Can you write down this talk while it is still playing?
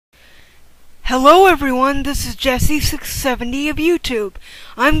Hello everyone, this is Jesse670 of YouTube.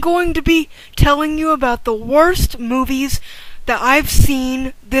 I'm going to be telling you about the worst movies that I've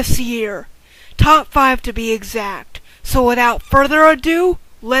seen this year. Top 5 to be exact. So without further ado,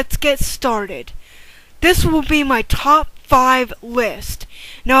 let's get started. This will be my top 5 list.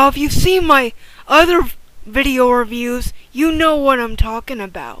 Now if you've seen my other video reviews, you know what I'm talking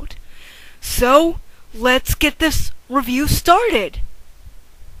about. So, let's get this review started.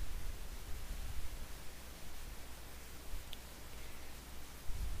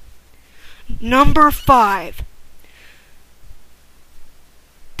 Number 5.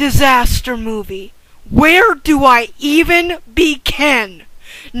 Disaster movie. Where do I even begin?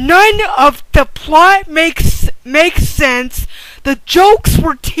 None of the plot makes sense. The jokes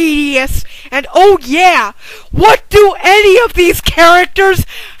were tedious, and oh yeah, what do any of these characters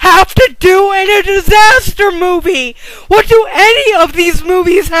have to do in a disaster movie? What do any of these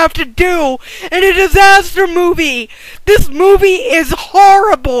movies have to do in a disaster movie? This movie is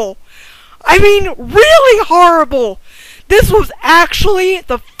horrible. I mean, really horrible. This was actually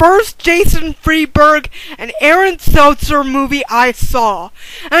the first Jason Freeberg and Aaron Seltzer movie I saw,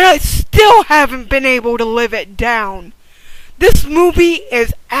 and I still haven't been able to live it down. This movie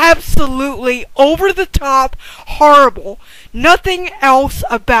is absolutely over-the-top horrible. Nothing else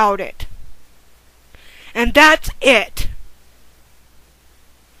about it. And that's it.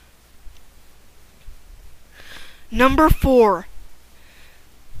 Number 4.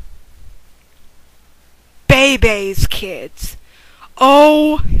 Bebe's Kids.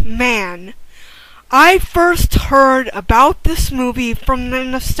 Oh man. I first heard about this movie from the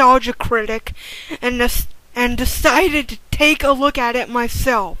Nostalgia Critic and decided to take a look at it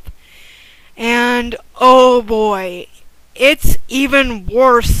myself. And oh boy, it's even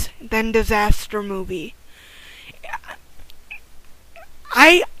worse than Disaster Movie.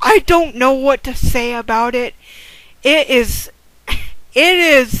 I don't know what to say about it. It is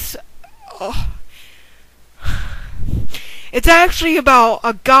It's actually about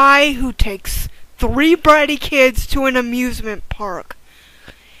a guy who takes 3 bratty kids to an amusement park.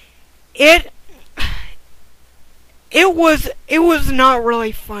 It was not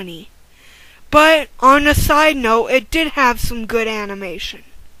really funny. But on a side note, it did have some good animation.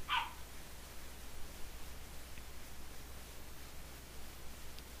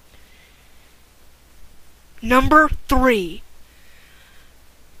 Number 3.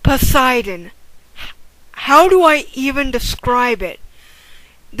 Poseidon. How do I even describe it?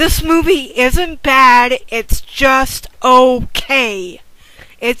 This movie isn't bad, it's just okay.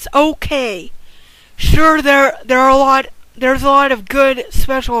 It's okay. Sure, there's a lot of good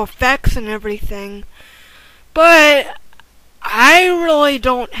special effects and everything, but I really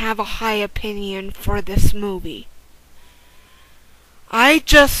don't have a high opinion for this movie. I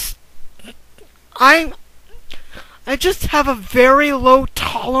just have a very low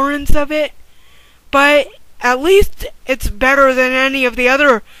tolerance of it. But at least it's better than any of the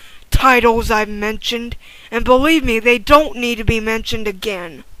other titles I've mentioned. And believe me, they don't need to be mentioned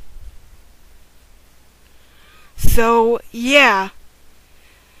again. So, yeah.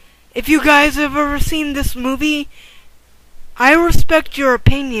 If you guys have ever seen this movie, I respect your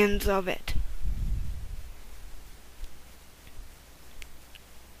opinions of it.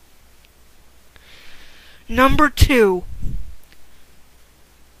 Number 2.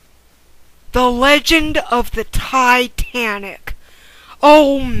 The Legend of the Titanic.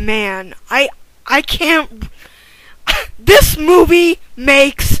 Oh man, I can't. This movie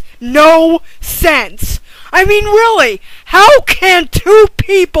makes no sense. I mean, really, how can 2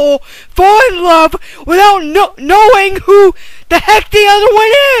 people fall in love without knowing who the heck the other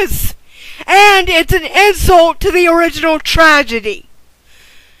one is? And it's an insult to the original tragedy.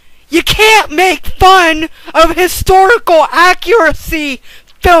 You can't make fun of historical accuracy,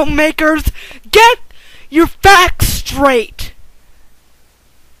 filmmakers. Get your facts straight.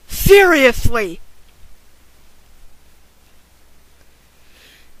 Seriously.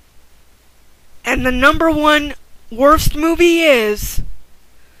 And the number 1 worst movie is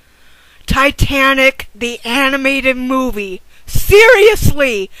Titanic, the animated movie.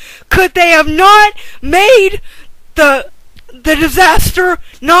 Seriously, could they have not made the disaster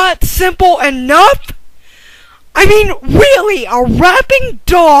not simple enough? I mean, really, a rapping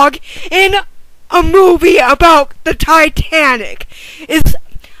dog in a movie about the Titanic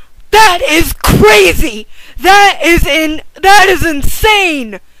that is crazy. That is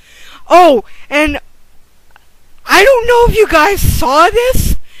insane. Oh, and I don't know if you guys saw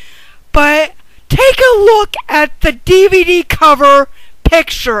this, but take a look at the DVD cover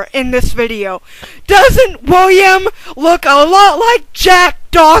picture in this video. Doesn't William look a lot like Jack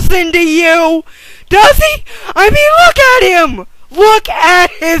Dawson to you? Does he? I mean, look at him! Look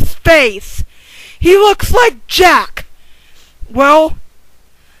at his face! He looks like Jack! Well,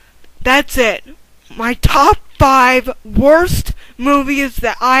 that's it. My top 5 worst movies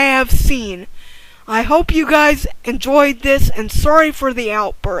that I have seen. I hope you guys enjoyed this, and sorry for the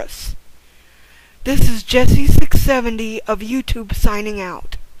outbursts. This is Jesse670 of YouTube signing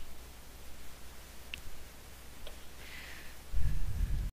out.